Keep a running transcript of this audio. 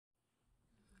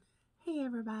Hey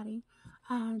everybody,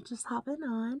 just hopping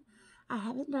on. I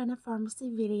haven't done a pharmacy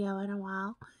video in a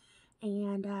while,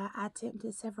 and I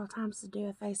attempted several times to do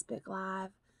a Facebook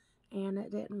Live, and it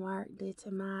didn't work due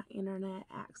to my internet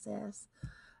access.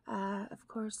 Of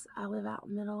course, I live out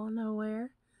in the middle of nowhere,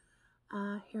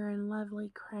 here in lovely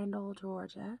Crandall,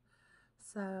 Georgia,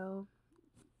 so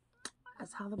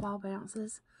that's how the ball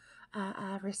bounces.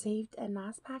 I received a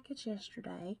nice package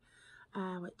yesterday,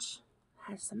 which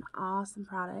has some awesome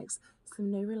products, some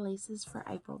new releases for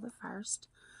April the 1st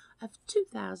of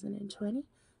 2020.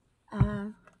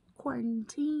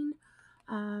 Quarantine,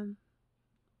 um,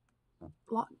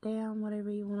 lockdown, whatever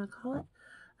you want to call it.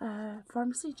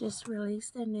 Pharmacy just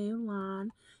released a new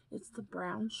line. It's the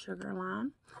brown sugar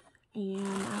line, and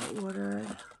I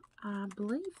ordered, I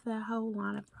believe, the whole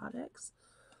line of products.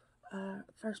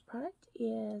 First product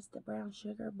is the brown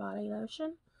sugar body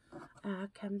lotion.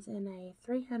 Comes in a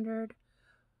 300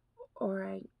 or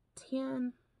a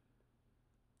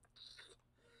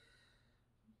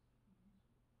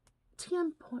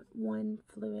 10.1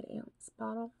 fluid ounce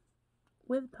bottle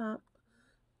with pump.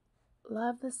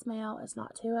 Love the smell. It's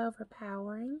not too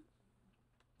overpowering.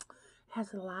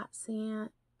 Has a light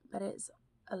scent, but it's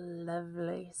a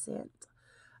lovely scent.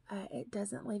 It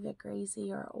doesn't leave a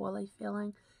greasy or oily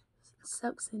feeling.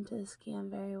 Soaks into the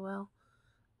skin very well.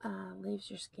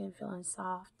 Leaves your skin feeling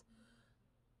soft,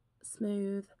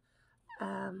 smooth.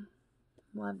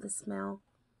 Love the smell.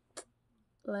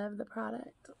 Love the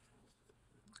product.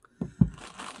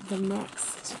 The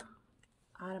next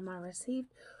item I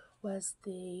received was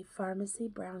the Pharmacy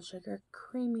Brown Sugar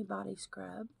Creamy Body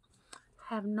Scrub.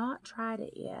 Have not tried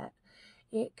it yet.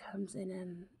 It comes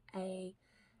in a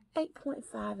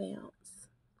 8.5 ounce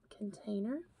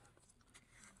container.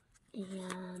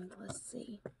 And let's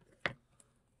see.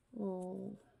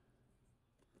 Oh,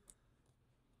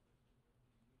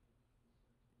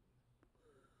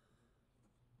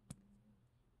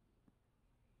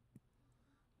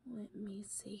 let me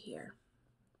see here.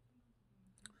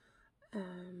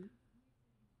 I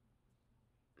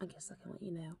guess I can let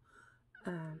you know.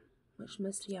 Which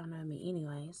most of y'all know me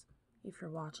anyways, if you're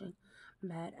watching.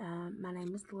 But my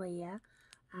name is Leah.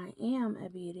 I am a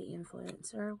beauty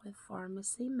influencer with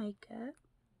Pharmacy Makeup.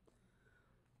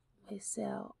 We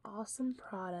sell awesome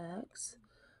products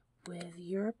with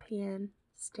European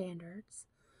standards,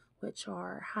 which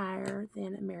are higher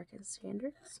than American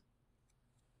standards.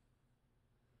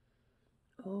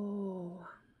 Oh,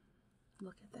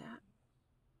 look at that.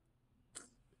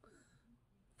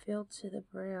 Filled to the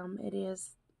brim. It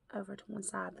is over to one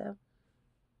side though,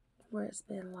 where it's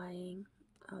been laying.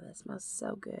 Oh, that smells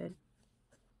so good.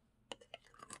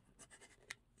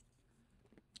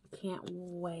 Can't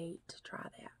wait to try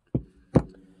that.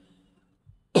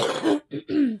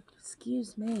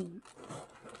 Excuse me.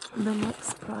 The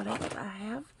next product I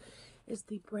have is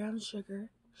the Brown Sugar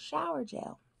Shower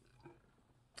Gel.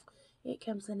 It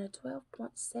comes in a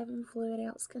 12.7 fluid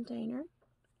ounce container.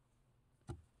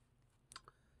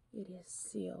 It is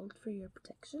sealed for your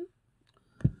protection.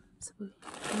 So we're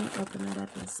going to open it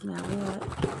up and smell it.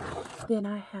 Then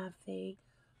I have the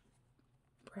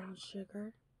Brown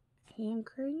Sugar Hand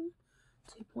Cream,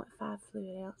 2.5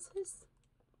 fluid ounces.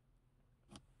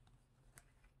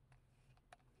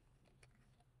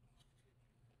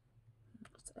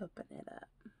 Let's open it up.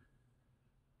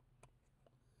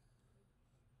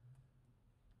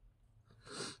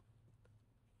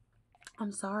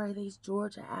 I'm sorry, these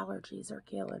Georgia allergies are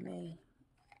killing me.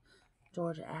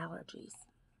 Georgia allergies.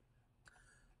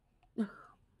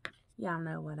 Y'all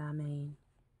know what I mean.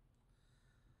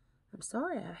 I'm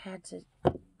sorry I've had to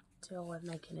deal with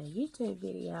making a YouTube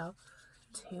video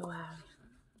to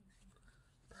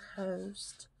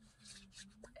post,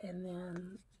 and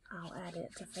then I'll add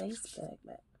it to Facebook,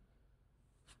 but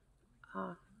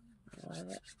I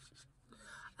love it.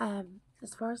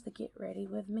 As far as the get ready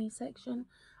with me section,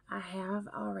 I have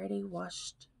already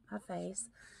washed my face.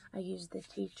 I used the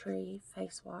Tea Tree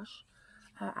face wash.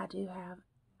 I do have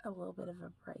a little bit of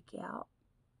a breakout,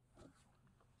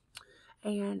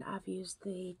 and I've used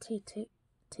the Tea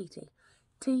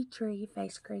Tree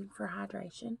face cream for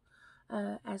hydration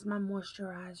as my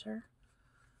moisturizer.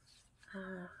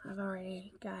 I've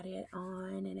already got it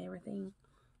on and everything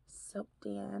soaked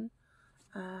in,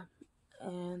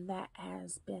 and that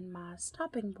has been my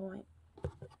stopping point.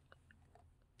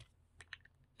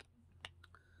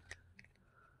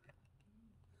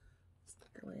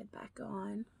 Stick the lid back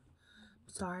on.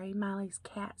 Sorry, Miley's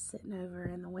cat's sitting over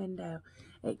in the window.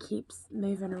 It keeps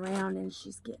moving around and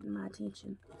she's getting my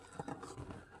attention.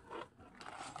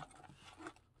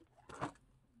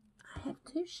 I have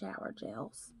two shower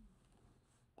gels.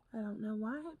 I don't know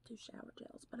why I have 2 shower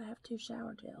gels, but I have 2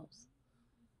 shower gels.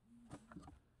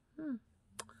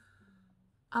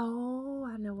 Oh,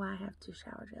 I know why I have 2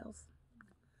 shower gels.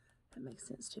 That makes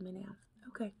sense to me now.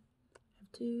 Okay. I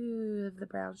have 2 of the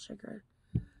brown sugar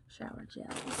shower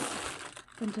gels.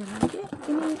 And did I get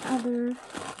any other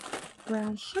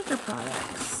brown sugar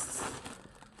products?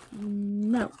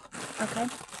 No. Okay.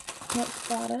 Next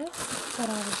product that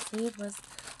I received was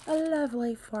a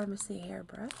lovely pharmacy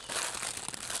hairbrush,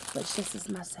 which this is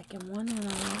my second one, and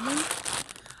I love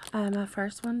them. My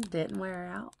first one didn't wear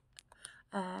out,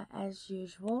 as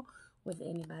usual with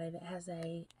anybody that has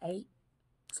a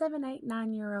 7, 8,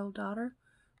 9-year-old daughter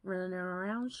running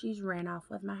around. She's ran off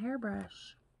with my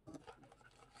hairbrush.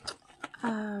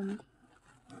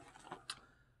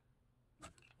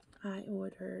 I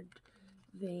ordered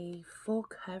the full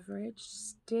coverage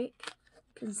stick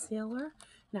concealer.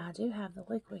 Now I do have the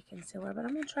liquid concealer, but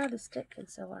I'm going to try the stick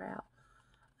concealer out.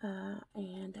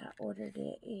 And I ordered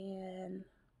it in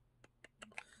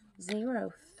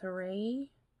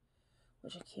 03,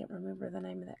 which I can't remember the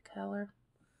name of that color,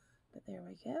 but there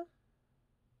we go.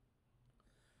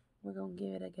 We're going to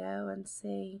give it a go and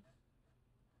see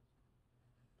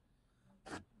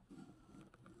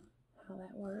how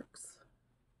that works,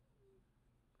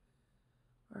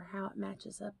 or how it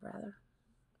matches up, rather.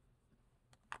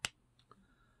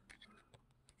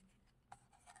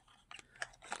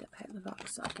 Put that back in the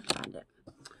box so I can find it.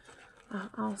 I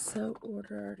also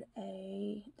ordered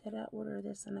did I order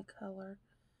this in a color?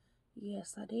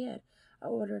 Yes, I did. I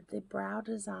ordered the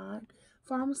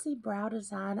Pharmacy Brow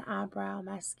Design Eyebrow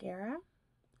Mascara,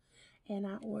 and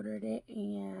I ordered it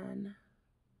in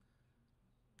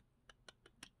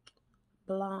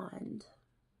blonde.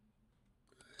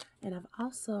 And I've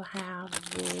also have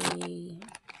the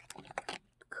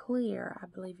clear, I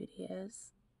believe it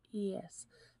is, yes,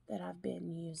 that I've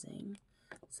been using.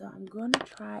 So I'm going to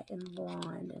try it in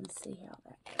blonde and see how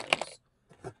that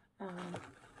goes.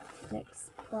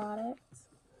 Next product,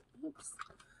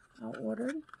 I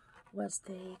ordered was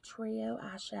the Trio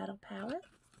eyeshadow palette.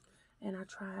 And I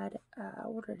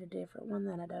ordered a different one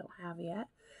that I don't have yet.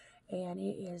 And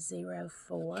it is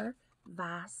 04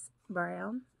 Vice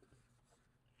Brown.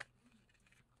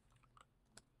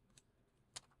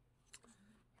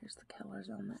 Here's the colors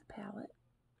on that palette.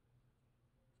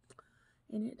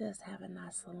 And it does have a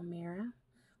nice little mirror,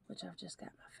 which I've just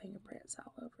got my fingerprints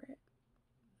all over it.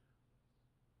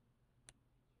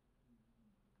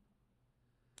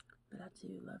 But I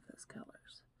do love those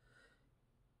colors.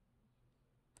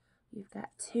 You've got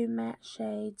 2 matte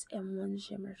shades and 1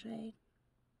 shimmer shade.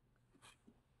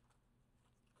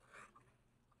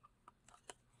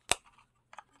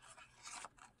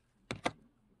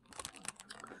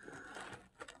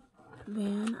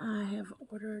 Then I have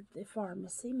ordered the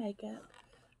Pharmacy Makeup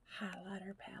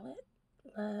Highlighter Palette.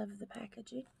 Love the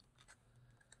packaging.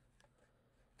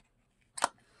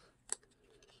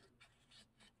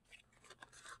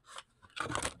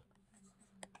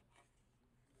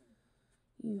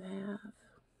 You have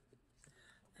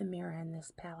a mirror in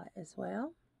this palette as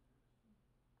well.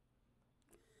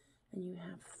 And you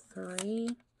have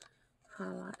 3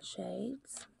 highlight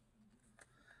shades.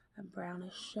 A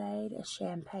brownish shade, a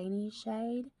champagne-y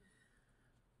shade,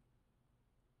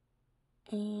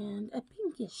 and a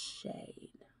pinkish shade.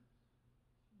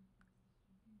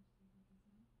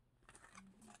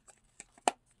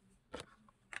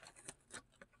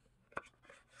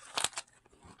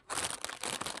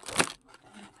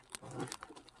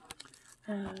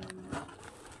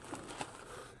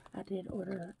 I did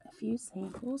order a few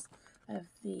samples of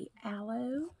the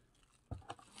Aloe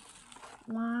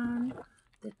line,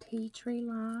 the Tea Tree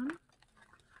line,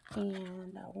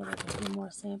 and I ordered a few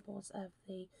more samples of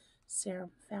the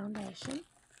Serum Foundation.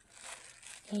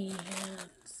 And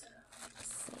let's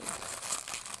see.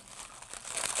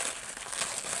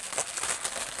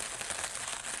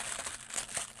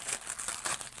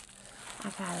 I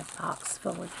got a box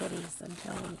full of goodies, I'm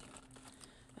telling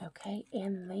you. Okay,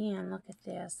 and then look at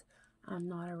this. I'm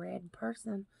not a red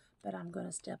person, but I'm going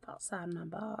to step outside my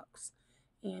box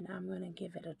and I'm going to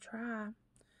give it a try.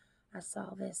 I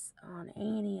saw this on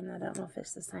Annie, and I don't know if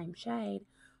it's the same shade,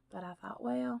 but I thought,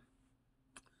 well,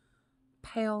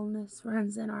 paleness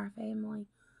runs in our family,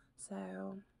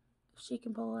 so if she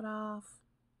can pull it off,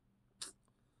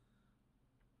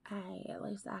 hey, at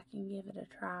least I can give it a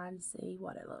try and see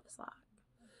what it looks like.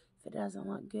 If it doesn't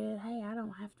look good, hey, I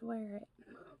don't have to wear it.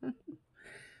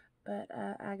 But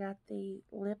I got the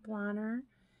lip liner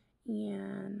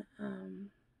in, and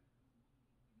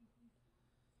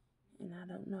I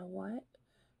don't know what,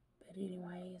 but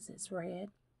anyways, it's red.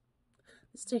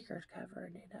 The sticker's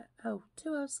covered it up. Oh,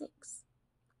 206.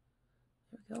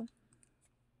 There we go.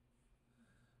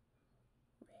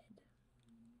 Red.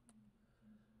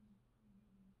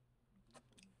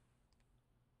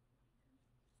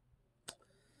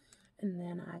 And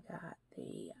then I got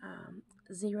the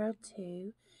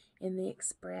 02 in the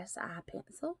Express Eye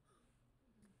Pencil.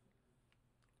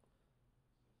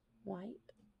 White.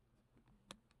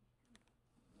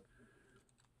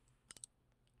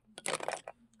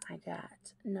 I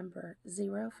got number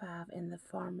 05 in the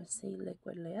Pharmacy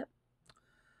Liquid Lip,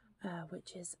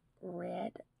 which is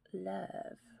Red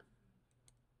Love.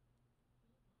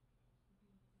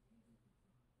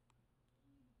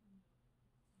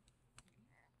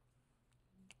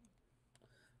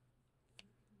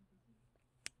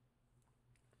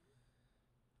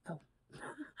 Oh,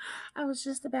 I was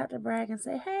just about to brag and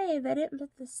say, hey, they didn't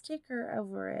put the sticker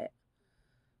over it,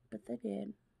 but they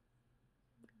did.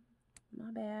 My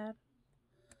bad.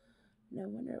 No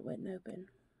wonder it wouldn't open.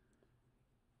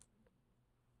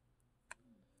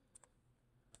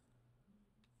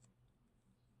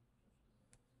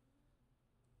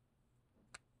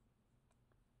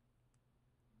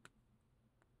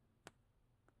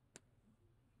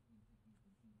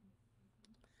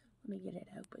 Let me get it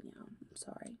open, y'all. I'm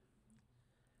sorry.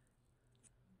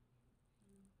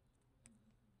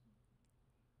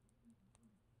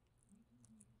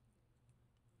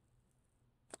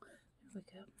 There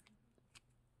we go.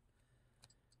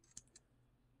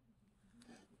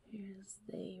 Here's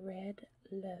the Red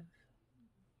Love.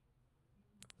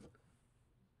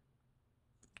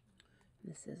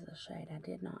 This is a shade I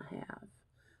did not have.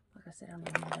 Like I said, I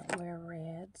don't wear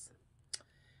reds.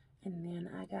 And then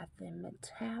I got the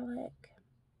metallic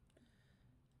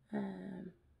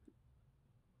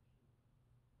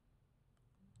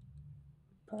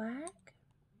black.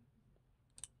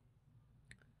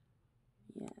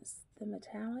 Yes, the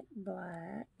metallic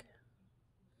black.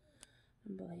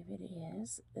 I believe it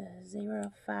is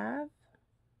 05.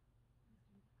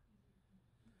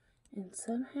 And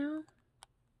somehow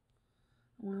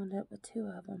I wound up with two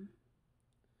of them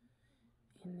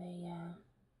in the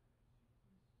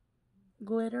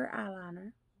glitter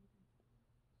eyeliner.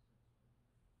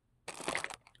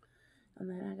 And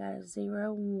then I got a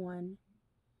 01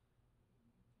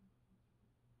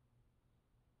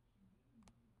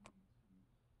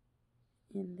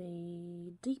 in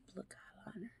the deep look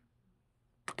eyeliner.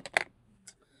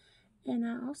 And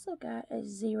I also got a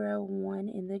 01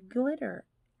 in the glitter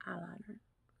eyeliner,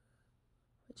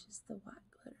 which is the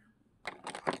white glitter.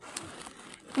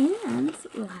 And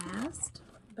last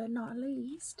but not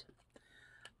least,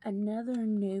 another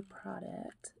new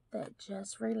product that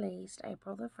just released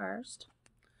April the 1st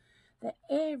that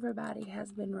everybody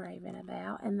has been raving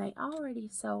about, and they already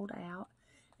sold out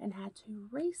and had to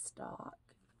restock,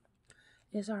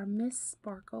 is our Miss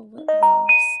Sparkle lip gloss.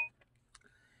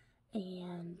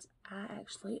 And I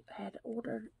actually had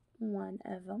ordered one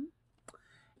of them,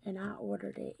 and I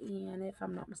ordered it in, if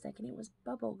I'm not mistaken, it was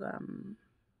bubblegum.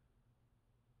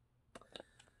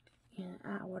 And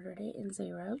I ordered it in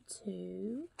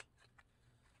 02.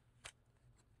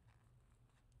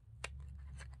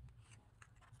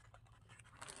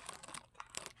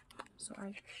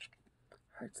 Sorry,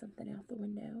 heard something out the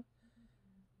window.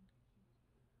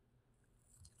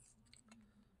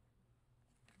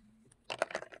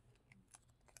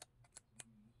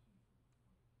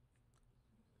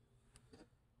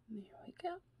 There we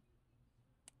go.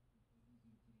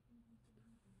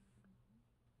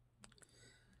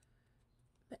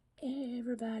 But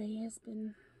everybody has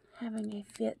been having a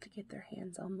fit to get their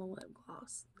hands on the lip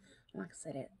gloss. Like I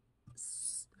said, it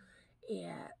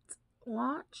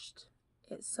launched,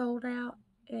 it sold out,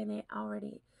 and they've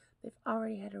already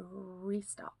had a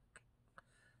restock.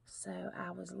 So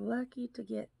I was lucky to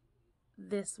get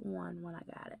this one when I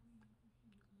got it.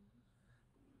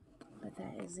 But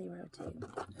that is 02.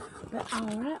 But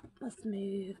alright, let's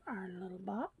move our little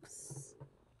box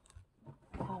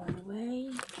out of the way.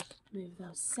 Move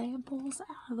those samples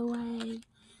out of the way.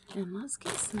 And let's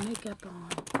get some makeup on.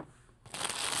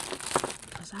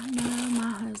 Because I know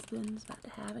my husband's about to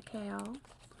have a cow.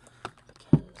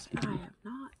 Because I have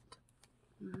not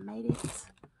made it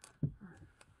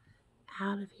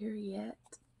out of here yet.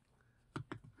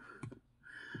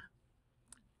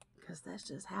 Because that's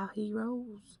just how he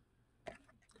rolls.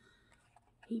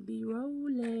 He be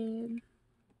rolling.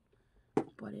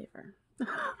 Whatever.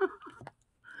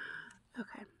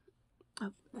 Okay.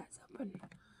 Oh, that's open.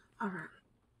 Alright.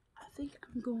 I think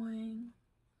I'm going.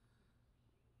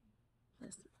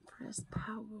 Let's press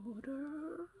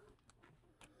powder.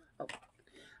 Oh.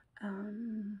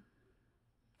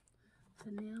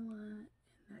 Vanilla.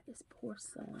 And that is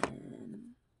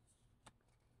porcelain.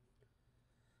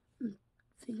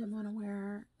 think I'm going to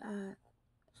wear,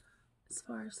 as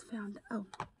far as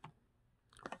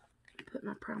put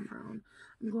my primer on.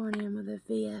 I'm going in with a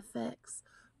VFX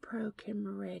Pro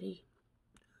Camera Ready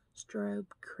Strobe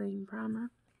Cream Primer.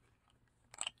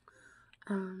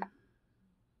 I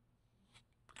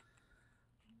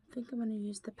think I'm going to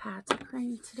use the Pata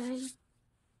Cream today.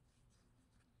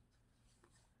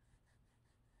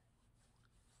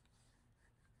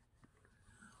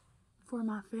 For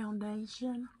my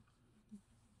foundation.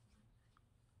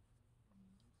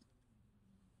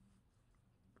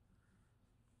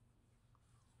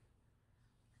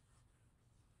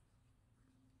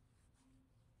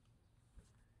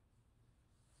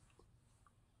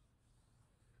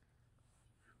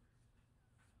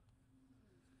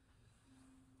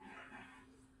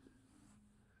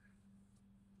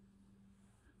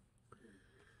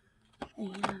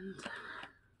 And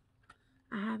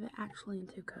I have it actually in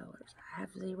two colors. I have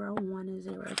 01 and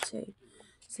 02.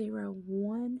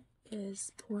 01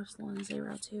 is porcelain,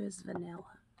 02 is vanilla.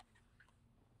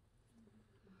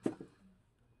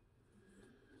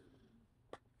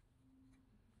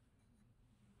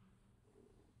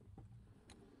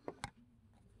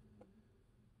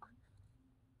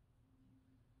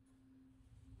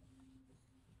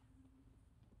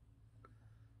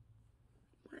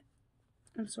 What?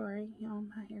 I'm sorry, y'all,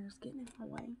 my hair is getting in my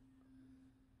way.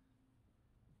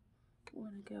 I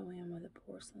want to go in with a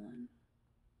porcelain.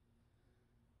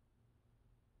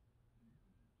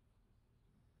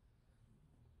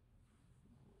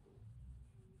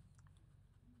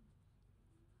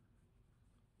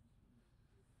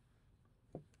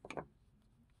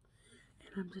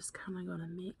 And I'm just kind of going to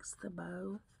mix the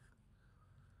both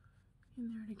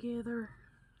in there together.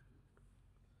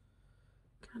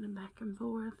 Kind of back and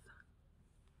forth.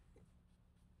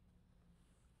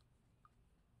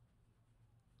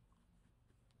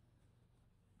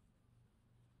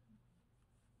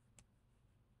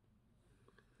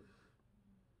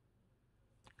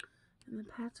 And the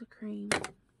Pata Cream,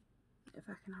 if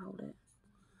I can hold it,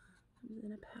 comes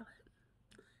in a palette.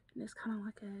 And it's kind of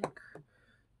like a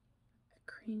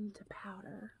cream to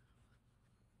powder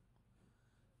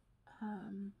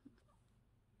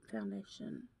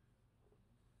foundation.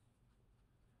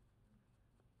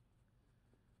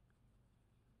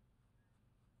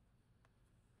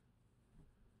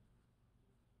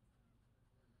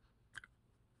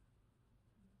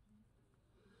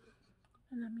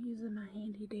 And I'm using my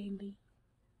handy dandy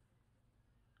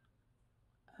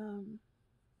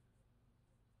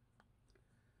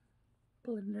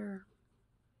blender,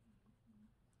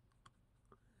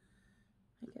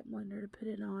 makeup blender, to put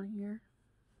it on here.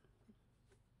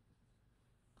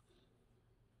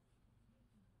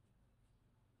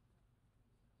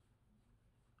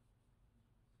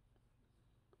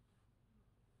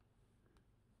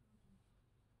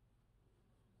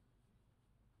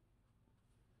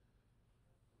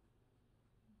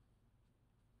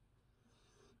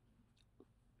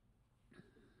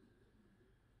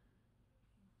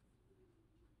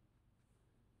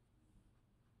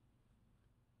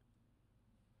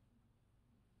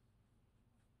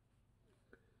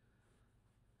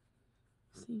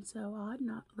 Seems so odd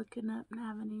not looking up and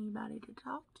having anybody to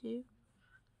talk to.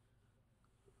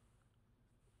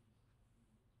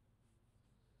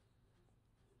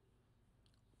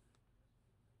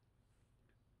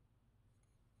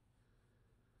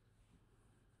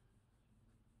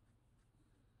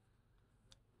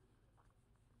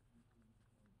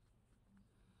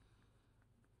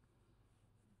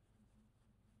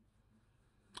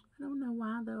 I don't know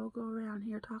why though, I'll go around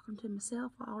here talking to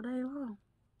myself all day long.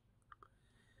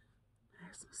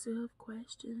 Ask myself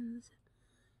questions,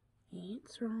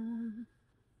 answer them,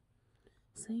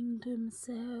 sing to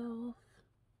myself.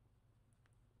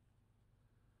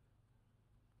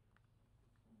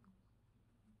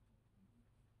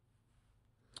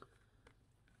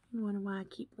 You wonder why I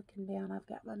keep looking down. I've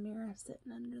got my mirror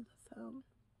sitting under the phone.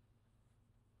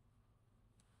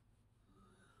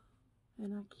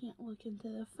 And I can't look into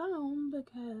the phone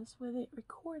because with it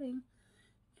recording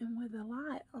and with the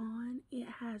light on, it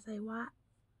has a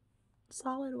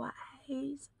solid white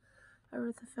haze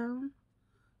over the phone.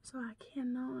 So I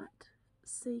cannot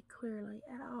see clearly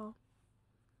at all.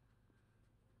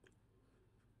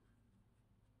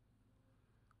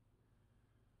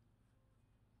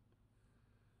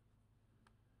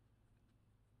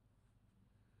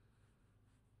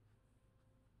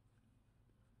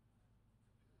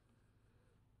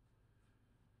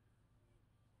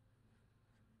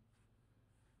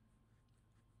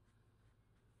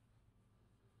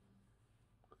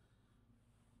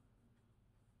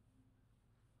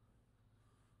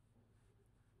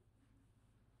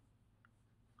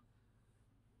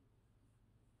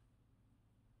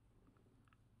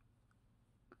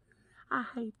 I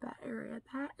hate that area.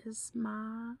 That is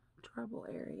my trouble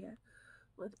area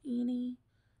with any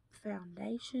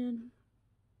foundation.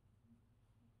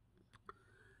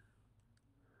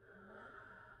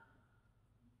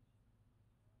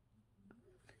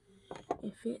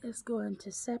 If it is going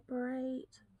to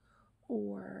separate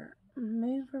or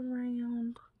move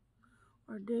around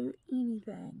or do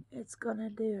anything, it's going to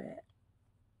do it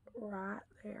right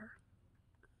there.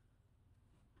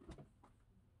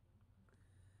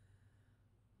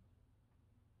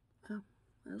 Oh,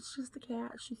 it's just the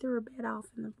cat. She threw her bed off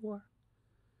in the floor.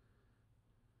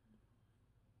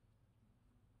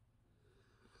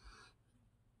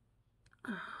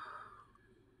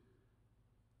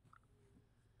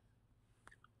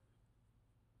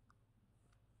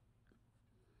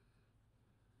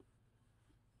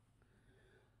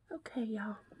 Okay,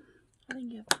 y'all. I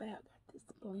think I've about got this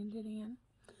blended in.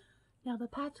 Now, the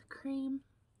Patch of Cream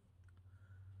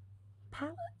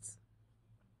palettes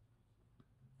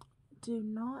do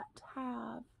not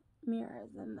have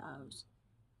mirrors in those.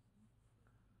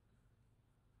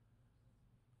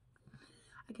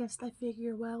 I guess they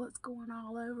figure, well, it's going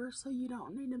all over, so you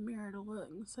don't need a mirror to look,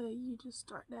 and so you just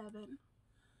start dabbing.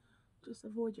 Just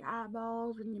avoid your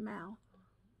eyeballs and your mouth.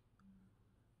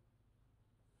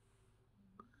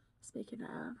 Speaking of,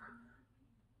 I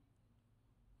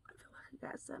feel like I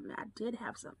got something. I did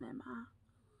have something in my eye.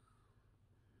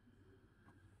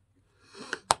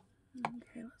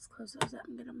 Okay, let's close those up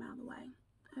and get them out of the way.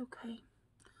 Okay.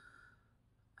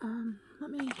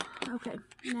 Okay,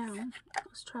 now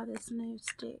let's try this new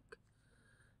stick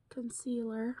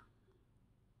concealer.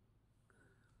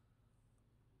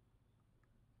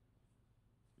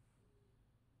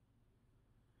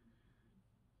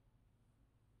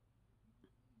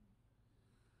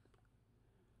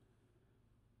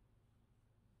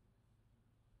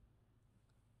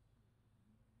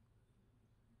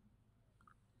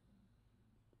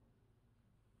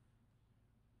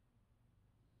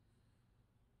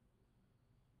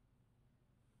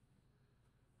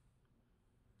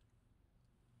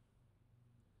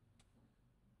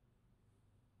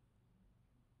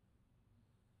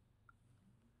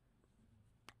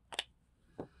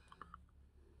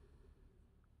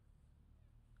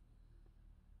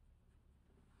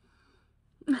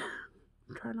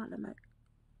 Try not to make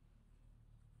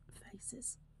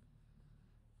faces.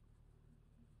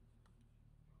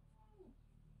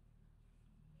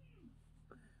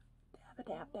 Dab,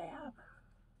 dab, dab.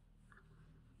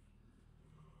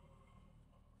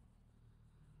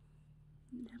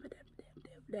 Dab, dab, dab,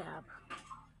 dab, dab.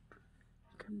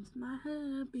 Here comes my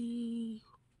hubby.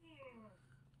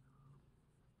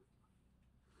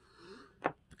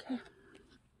 Okay.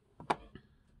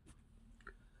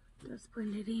 Just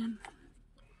blend it in.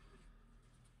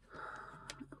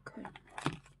 Okay.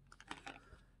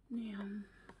 Now,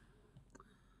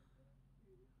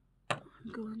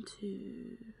 I'm going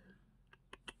to,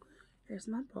 here's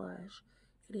my blush.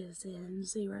 It is in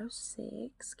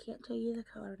 06. Can't tell you the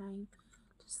color name,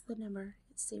 just the number.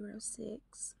 It's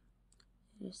 06.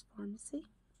 It is Pharmacy.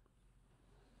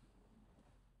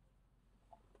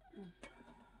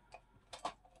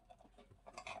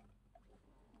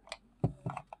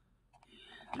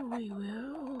 And we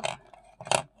will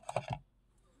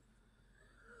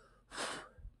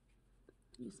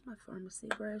use my Pharmacy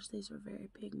brush. These are very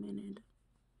pigmented,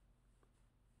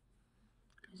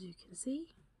 as you can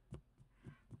see.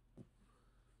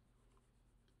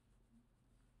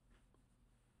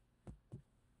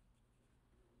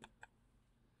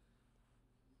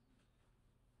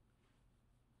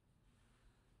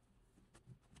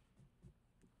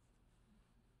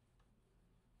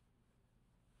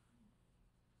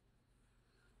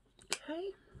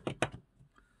 Okay.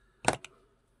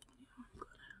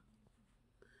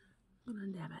 I'm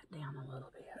gonna dab it down a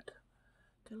little bit.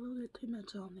 Got a little bit too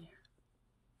much on there.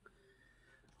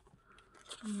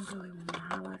 I'm gonna go in with my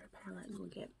highlighter palette and we'll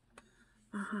get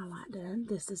my highlight done.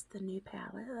 This is the new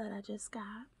palette that I just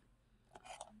got.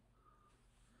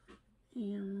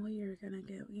 And we are gonna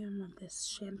go in with this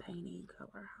champagne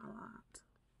color highlight.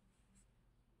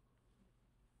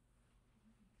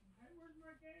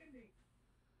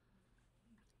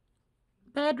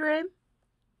 Bedroom.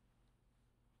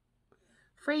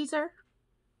 Freezer.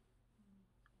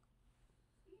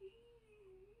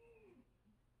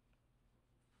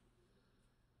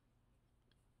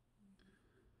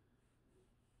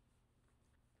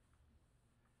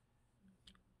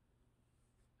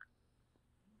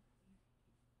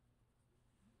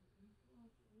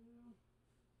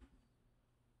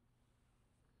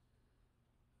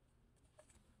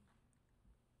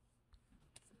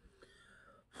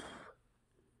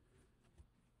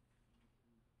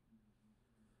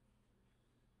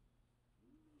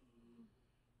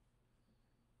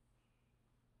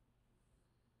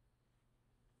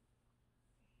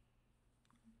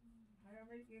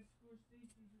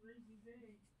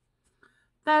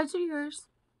 Those are yours.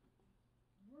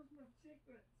 Where's my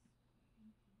chicklets?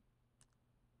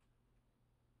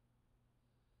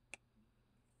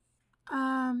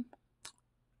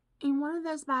 In one of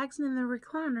those bags in the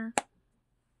recliner.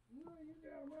 No, you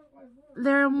got them out like what?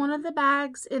 They're in one of the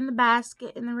bags in the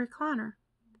basket in the recliner.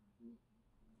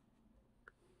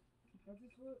 I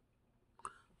just look.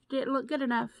 Didn't look good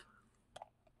enough.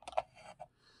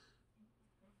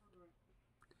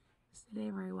 Is it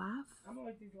every wife? I'm gonna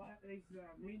like these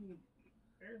mini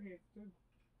airheads too.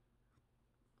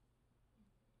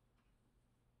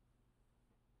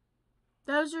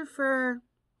 Those are for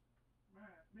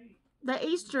Me. the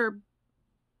Easter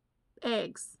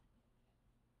eggs.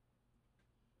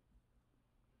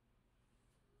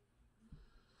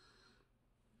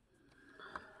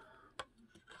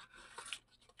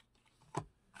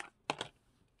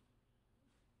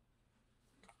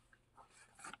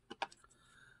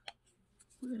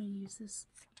 We're going to use this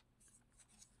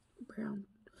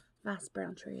nice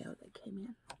brown trio that came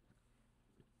in.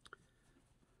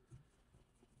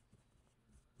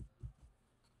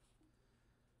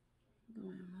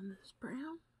 Going on this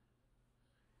brown.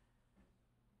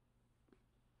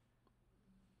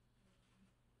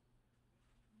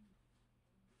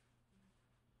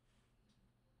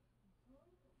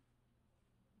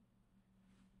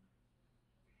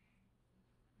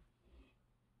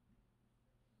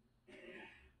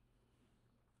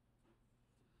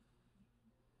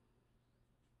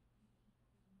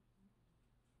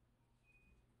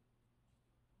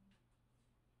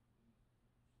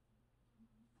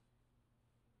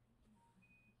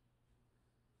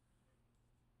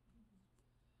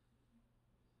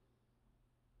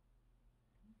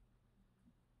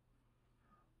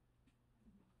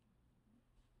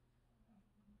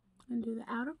 And do the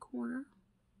outer corner.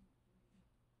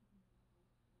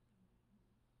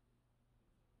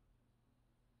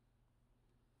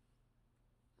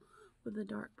 With the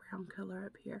dark brown color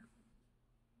up here.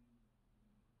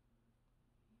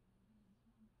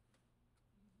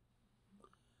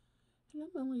 And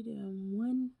I'm only doing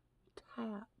one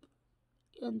tap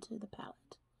into the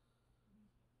palette.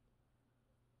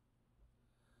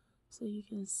 So you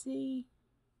can see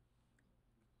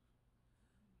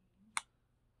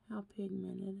how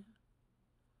pigmented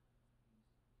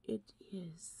it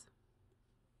is.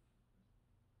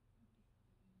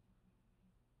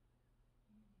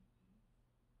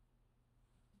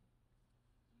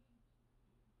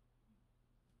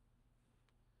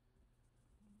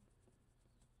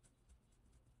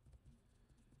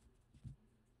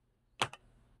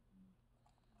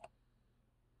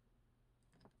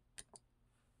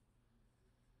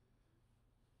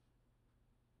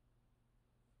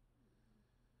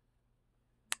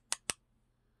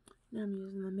 Now I'm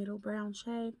using the middle brown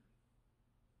shade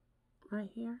right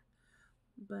here,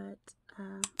 but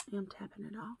I'm tapping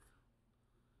it off.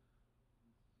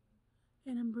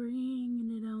 And I'm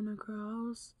bringing it on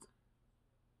across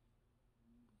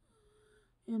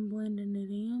and blending it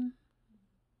in.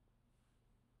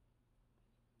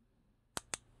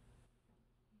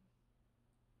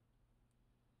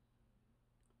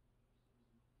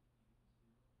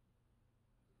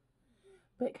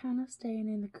 But kind of staying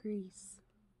in the crease.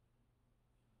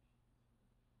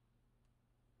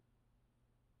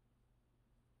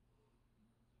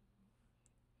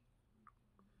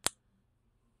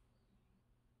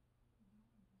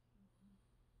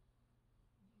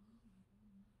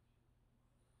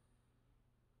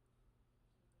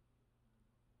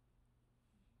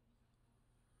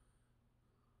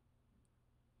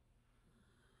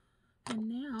 And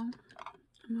now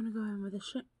I'm gonna go in with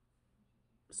a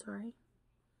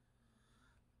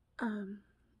I'm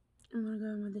gonna go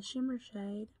in with a shimmer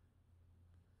shade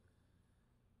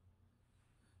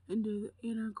and do the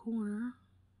inner corner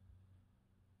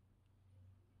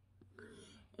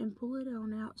and pull it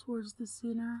on out towards the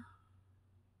center.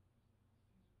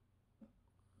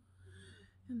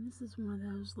 And this is one of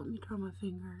those, let me try my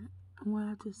finger. I'm gonna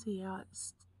have to see how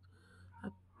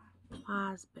it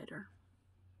applies better.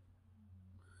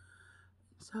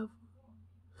 So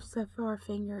far,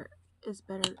 finger is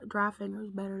better. Dry finger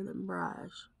is better than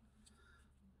brush.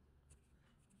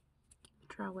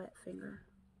 Try wet finger.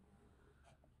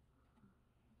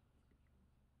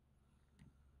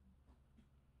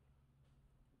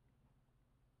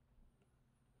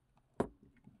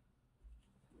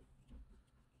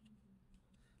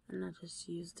 And I just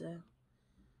used a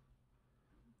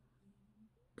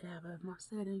dab of my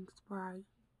setting spray.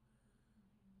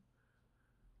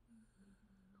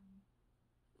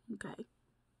 Okay.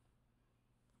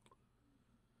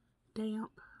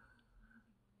 Damp.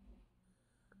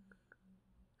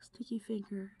 Sticky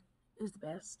finger is the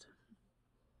best.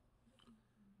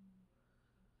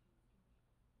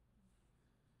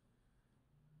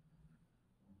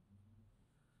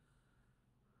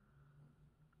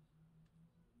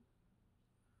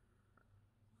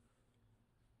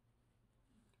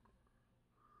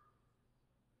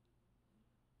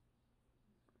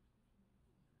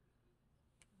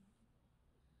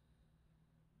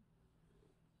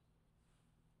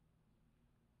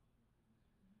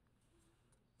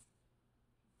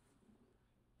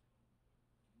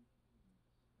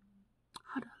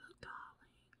 How do I look,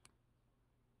 darling?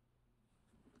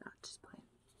 No, just playing.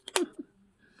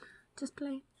 Just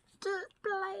playing. Just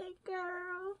playing,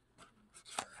 girl.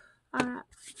 Alright,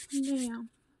 now,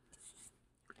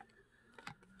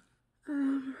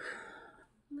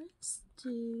 let's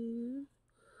try.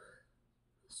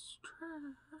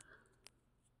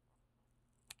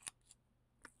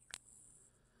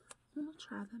 I'm gonna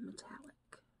try the metallic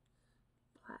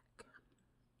black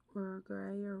or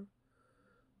gray or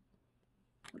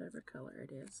whatever color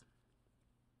it is.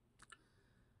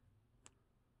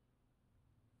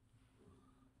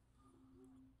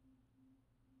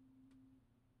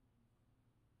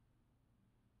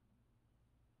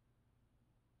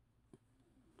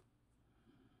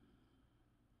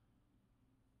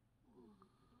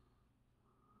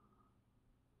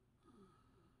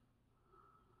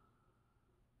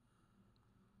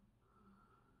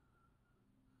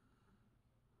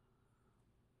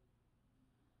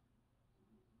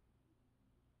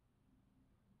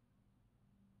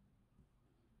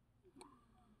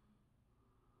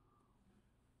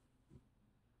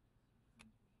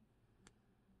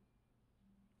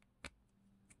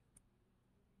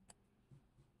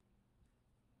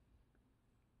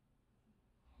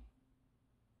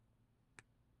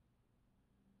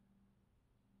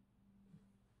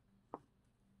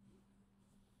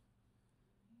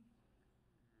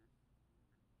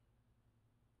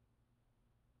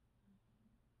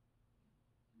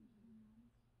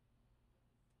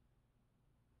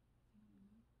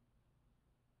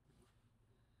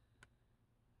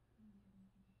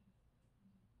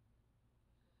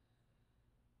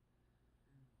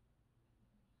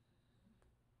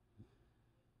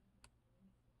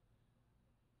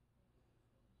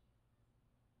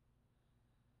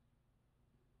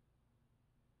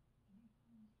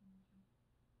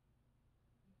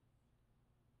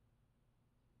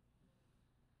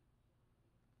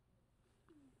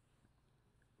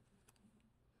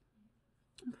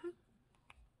 Okay.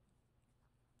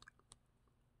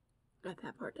 Got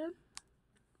that part done.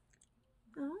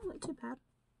 Oh, not too bad.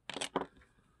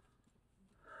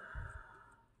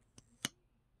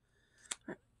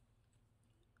 Right.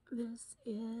 This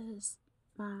is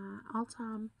my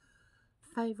all-time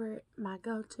favorite, my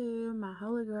go-to, my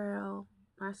holy grail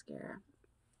mascara.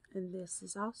 And this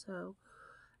is also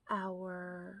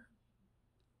our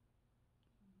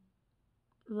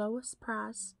lowest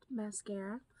priced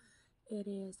mascara. It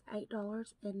is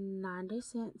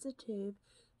 $8.90 a tube.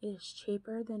 It is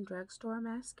cheaper than drugstore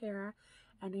mascara,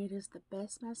 and it is the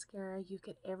best mascara you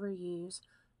could ever use.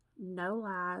 No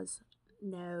lies,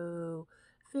 no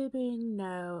fibbing,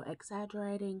 no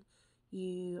exaggerating.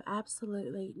 You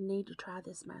absolutely need to try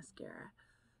this mascara.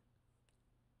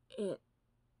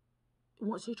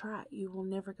 Once you try it, you will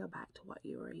never go back to what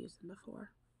you were using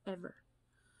before, ever.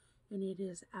 And it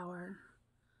is our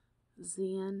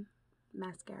Zen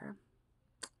mascara.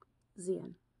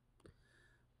 Zen.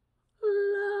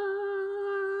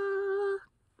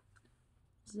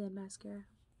 Zen mascara.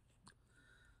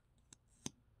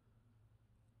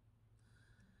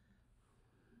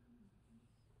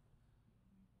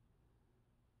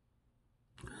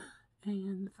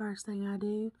 And the first thing I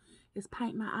do is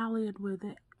paint my eyelid with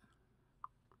it.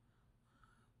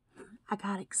 I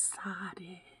got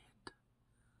excited.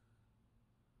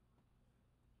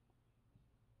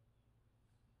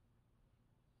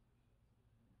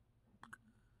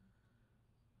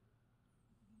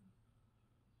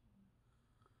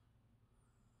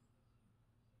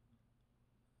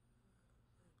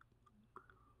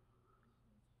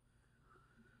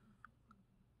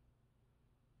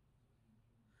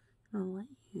 I'll let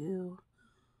you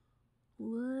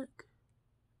look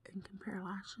and compare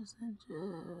lashes in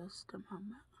just a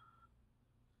moment.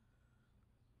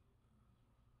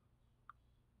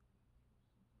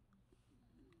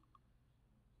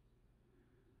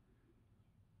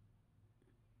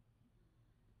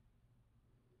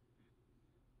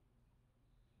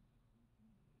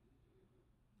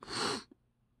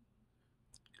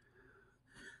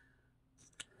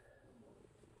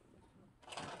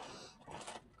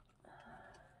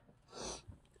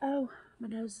 Oh, my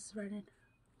nose is running.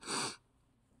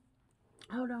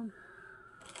 Hold on.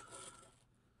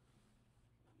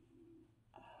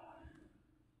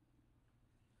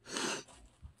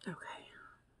 Okay.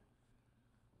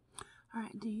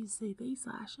 Alright, do you see these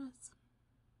lashes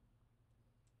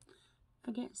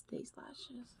against these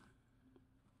lashes?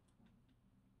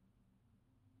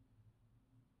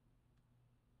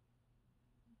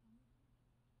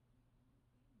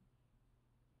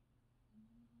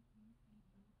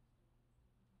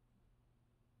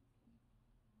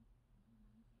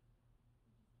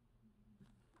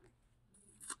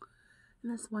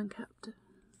 And this one cupped.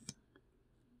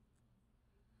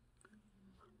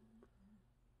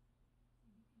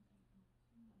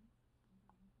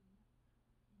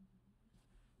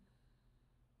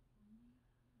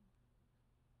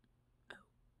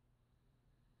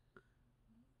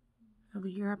 Over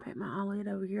here, I paint my eyelid.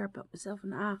 Over here, I put myself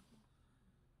in the eye.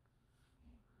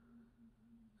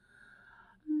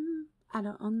 I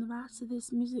don't own the rights to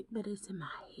this music, but it's in my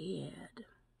head.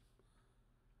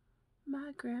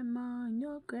 My grandma and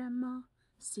your grandma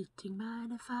sitting by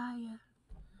the fire.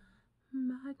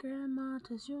 My grandma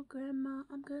tells your grandma,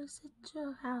 I'm gonna set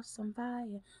your house on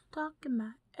fire. Talking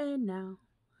my and now,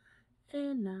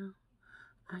 and now.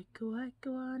 I go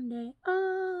one day.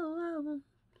 Oh, oh.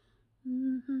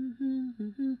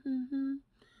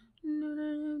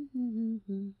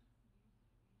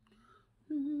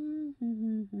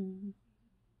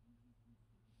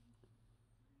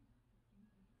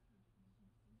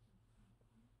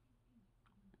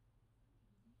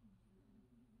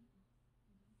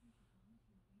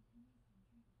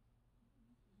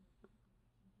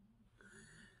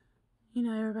 You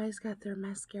know, everybody's got their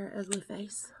mascara ugly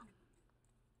face.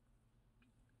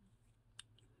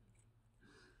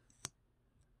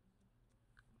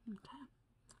 Okay.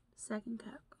 Second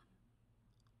coat.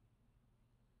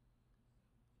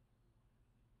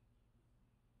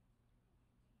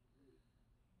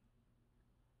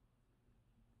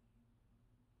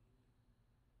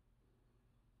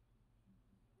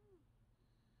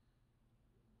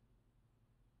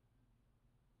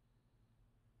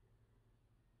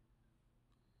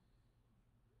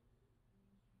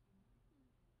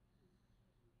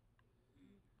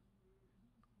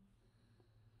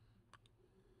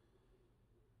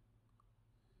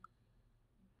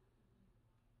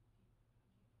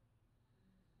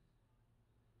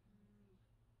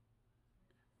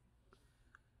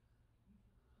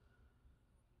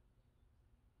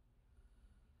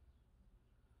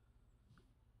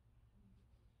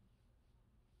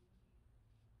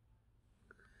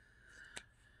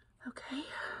 Okay.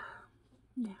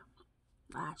 Now,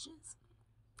 lashes.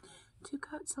 2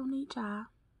 coats on each eye.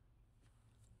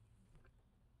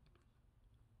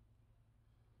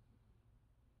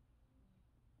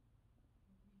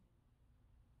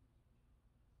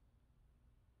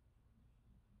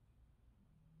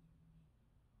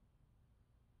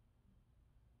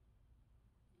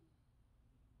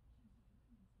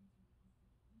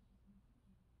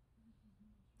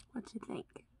 What you think?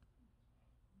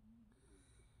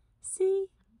 See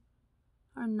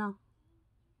or no?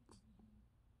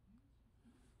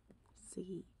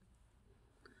 See.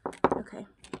 Okay.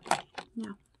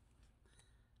 Now,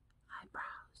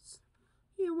 eyebrows.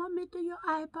 You want me to do your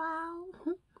eyebrow?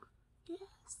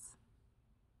 Yes.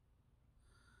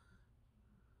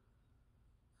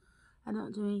 I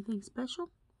don't do anything special.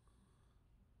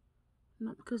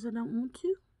 Not because I don't want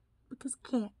to, because I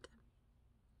can't.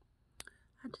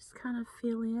 I just kind of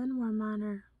fill in where mine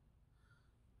are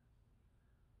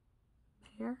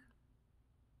there.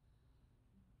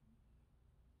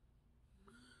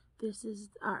 This is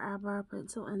our eyebrow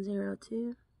pencil in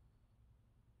 02.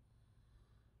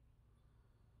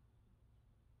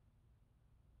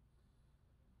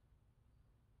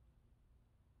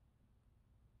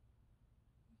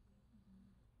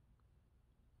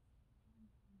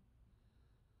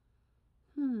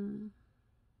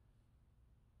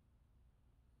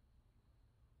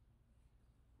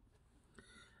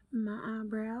 My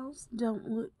eyebrows don't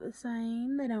look the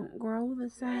same. They don't grow the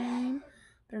same.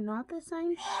 They're not the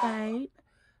same shape.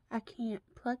 I can't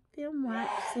pluck them,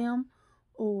 wax them,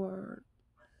 or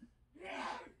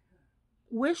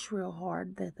wish real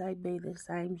hard that they be the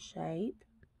same shape.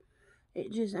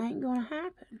 It just ain't gonna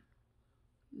happen.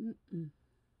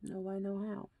 No way, no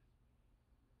how.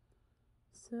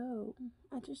 So,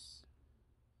 I just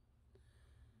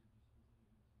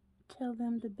tell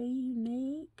them to be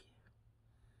unique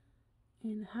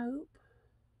and hope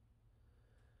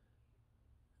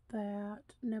that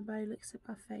nobody looks at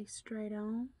my face straight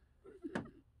on.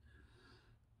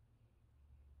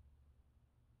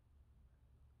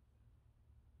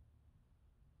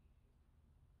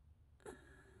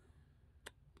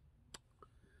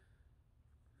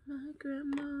 My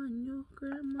grandma and your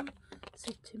grandma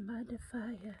sitting by the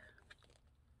fire.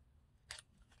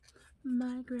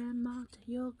 My grandma to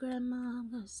your grandma,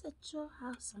 I'm gonna set your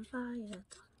house on fire.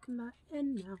 Talking about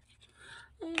and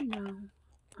now,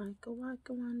 I go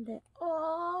one day.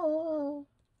 Oh,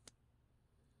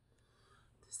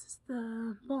 this is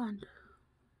the blonde.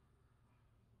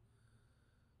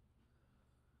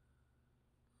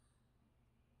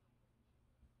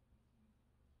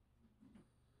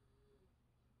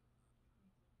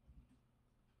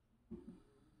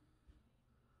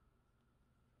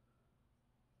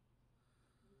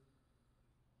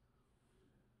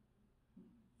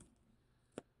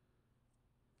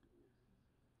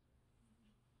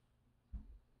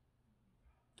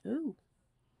 Ooh,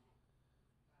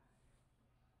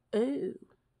 ooh.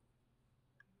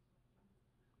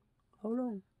 Hold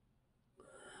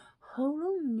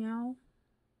on, y'all.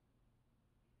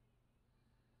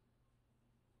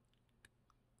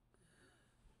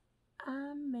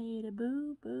 I made a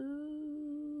boo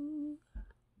boo.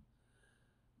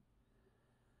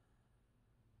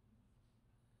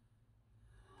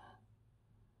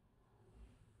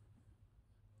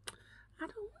 I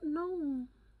don't know.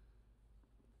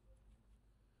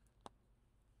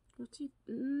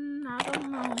 I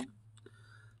don't know.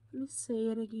 Let me say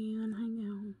it again. Hang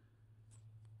on.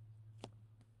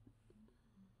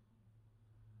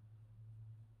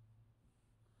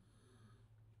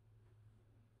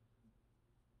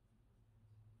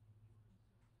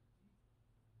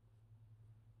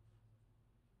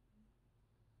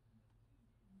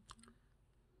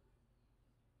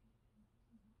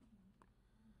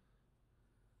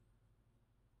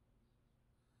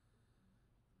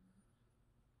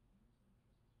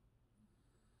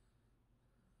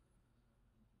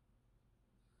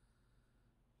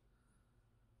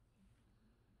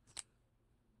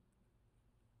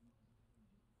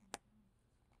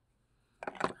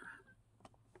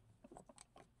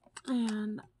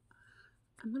 And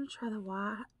I'm going to try the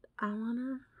white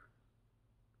eyeliner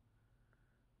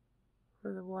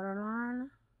for the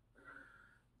waterline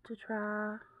to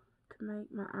try to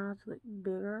make my eyes look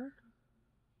bigger.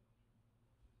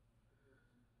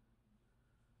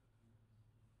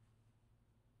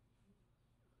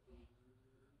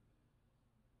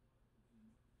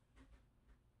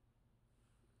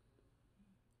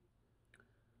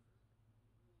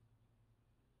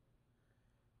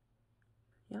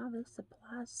 Y'all, this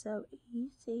applies so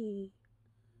easy.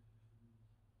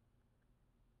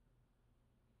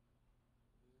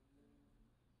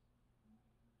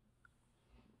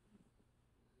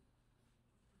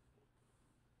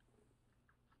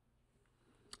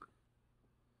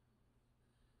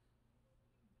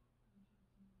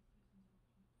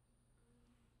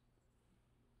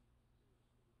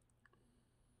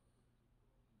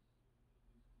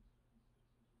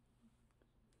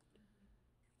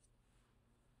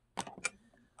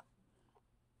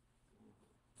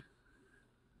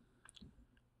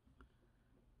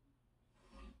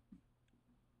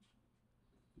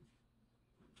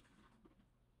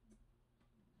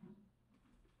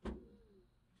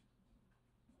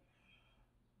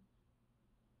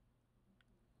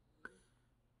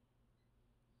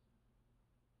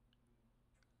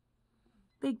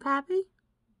 Big Pappy,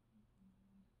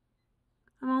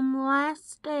 I'm on the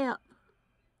last step.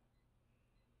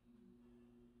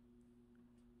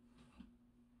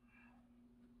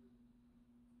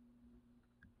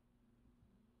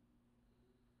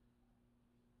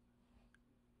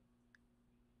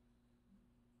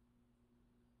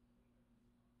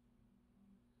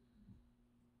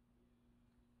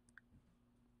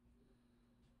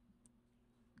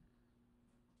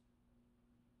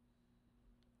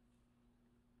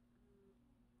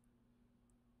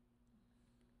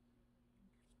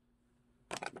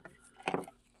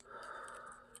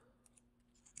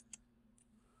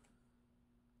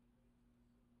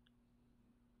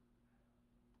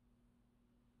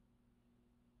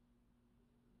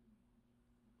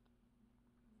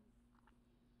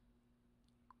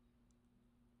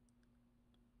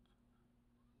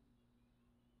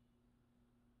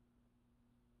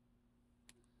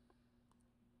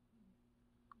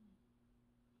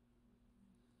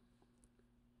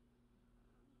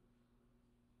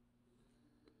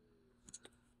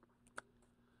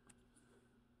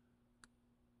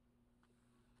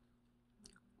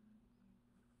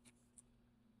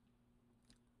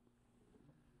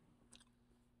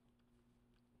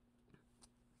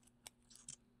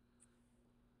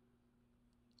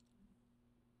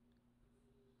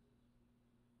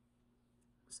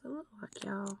 What's it look like,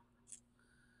 y'all?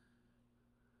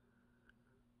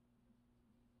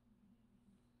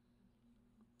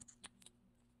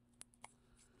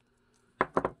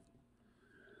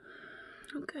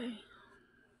 Okay.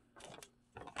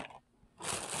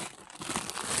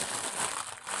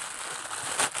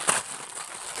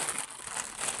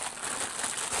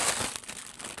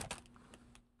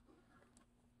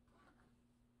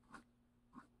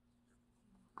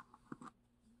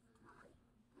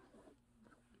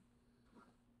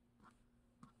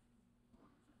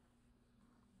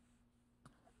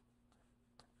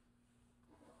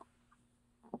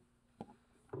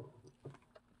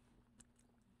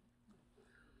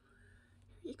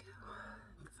 Here you go.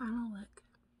 The final look.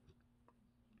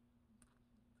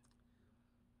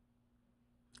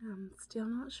 I'm still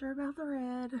not sure about the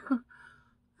red,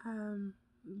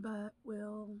 but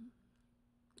we'll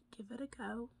give it a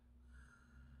go.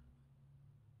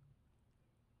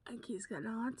 I think he's got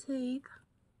all teeth.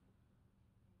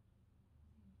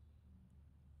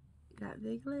 Got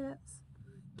big lips.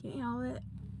 Can't help it.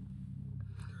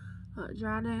 Let it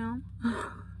dry down.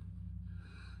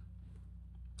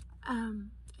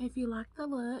 If you like the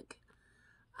look,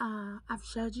 I've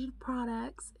showed you the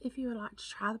products. If you would like to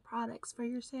try the products for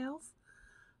yourself,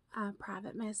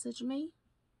 private message me.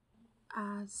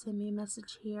 Send me a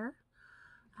message here.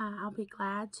 I'll be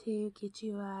glad to get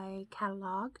you a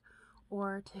catalog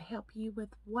or to help you with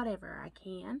whatever I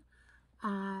can.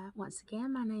 Once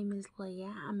again, my name is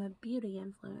Leah. I'm a beauty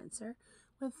influencer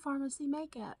with Pharmacy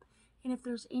Makeup. And if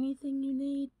there's anything you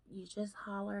need, you just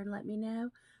holler and let me know.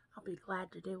 I'll be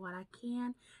glad to do what I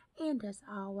can. And as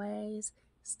always,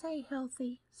 stay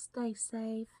healthy, stay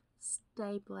safe,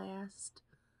 stay blessed.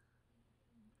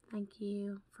 Thank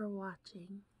you for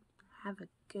watching. Have a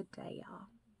good day, y'all.